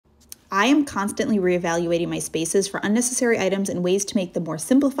I am constantly reevaluating my spaces for unnecessary items and ways to make them more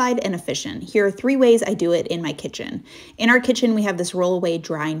simplified and efficient. Here are 3 ways I do it in my kitchen. In our kitchen, we have this roll-away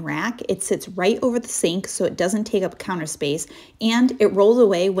drying rack. It sits right over the sink so it doesn't take up counter space, and it rolls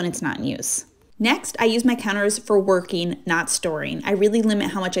away when it's not in use. Next, I use my counters for working, not storing. I really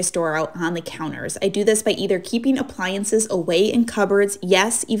limit how much I store out on the counters. I do this by either keeping appliances away in cupboards,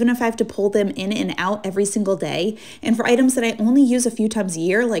 yes, even if I have to pull them in and out every single day. And for items that I only use a few times a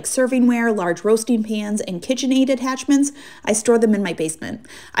year, like servingware, large roasting pans, and KitchenAid attachments, I store them in my basement.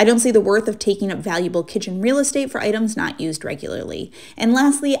 I don't see the worth of taking up valuable kitchen real estate for items not used regularly. And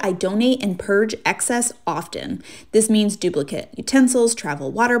lastly, I donate and purge excess often. This means duplicate utensils,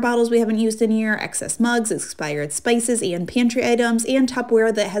 travel water bottles we haven't used in a year, excess mugs, expired spices and pantry items, and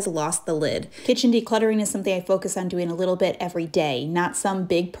Tupperware that has lost the lid. Kitchen decluttering is something I focus on doing a little bit every day, not some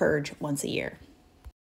big purge once a year.